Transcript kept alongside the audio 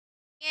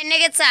खेलने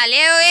के साले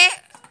हुए।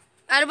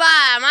 अरे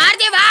मार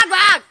दे, भाग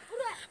भाग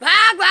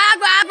भाग भाग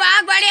भाग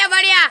भाग, बढ़िया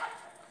बढ़िया,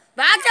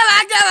 भाग जा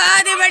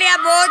बहुत ही बढ़िया,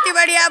 बहुत ही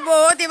बढ़िया,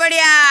 बहुत ही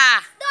बढ़िया।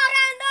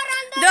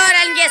 2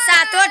 रन के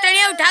साथ तो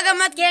टनिया उठा के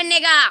मत खेलने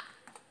का,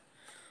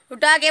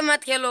 उठा के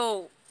मत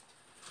खेलो।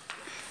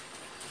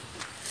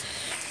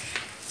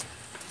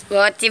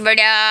 बहुत ही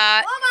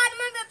बढ़िया।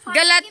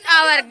 गलत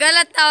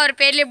ओवर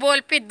पहले बॉल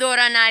पे 2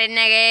 रन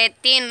आने गए।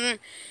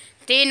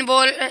 3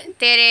 बॉल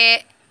तेरे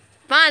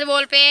 5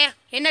 बॉल पे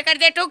हिन्ना कर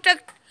दे, टुक टुक,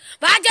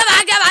 भाग जा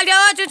भाग जा भाग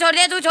जा।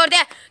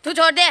 तू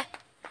छोड़ दे।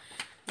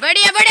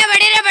 बढ़िया बढ़िया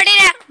बढ़िया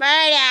बढ़िया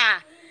बढ़िया।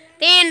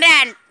 3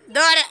 रन,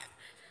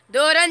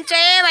 2 रन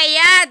चाहिए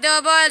भैया,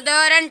 2 बॉल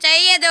 2 रन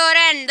चाहिए, 2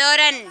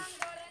 रन।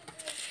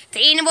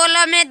 3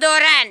 बॉलों में 2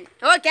 रन।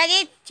 ओ क्या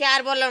जी,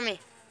 4 बॉलों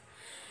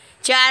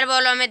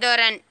में 2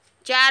 रन।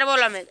 4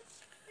 बॉलों में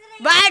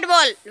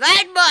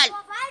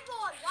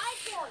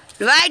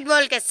व्हाइट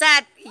बॉल के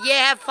साथ ये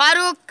है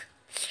फारूक।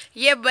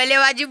 ये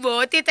बल्लेबाजी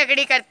बहुत ही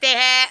तगड़ी करते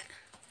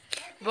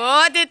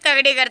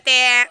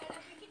हैं,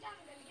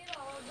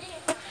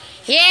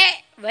 ये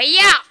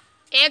भैया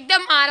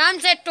एकदम आराम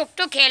से टुक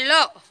टुक खेल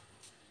लो।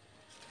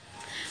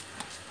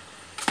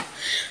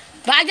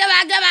 भाग जा,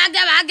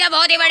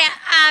 बहुत ही बढ़िया।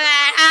 आ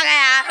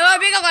गया। ओ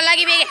भी को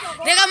लगी भी,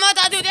 देखा मत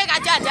आदू, देख,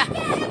 आजा।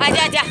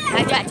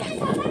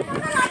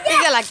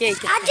 ठीक है, लगे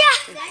आजा।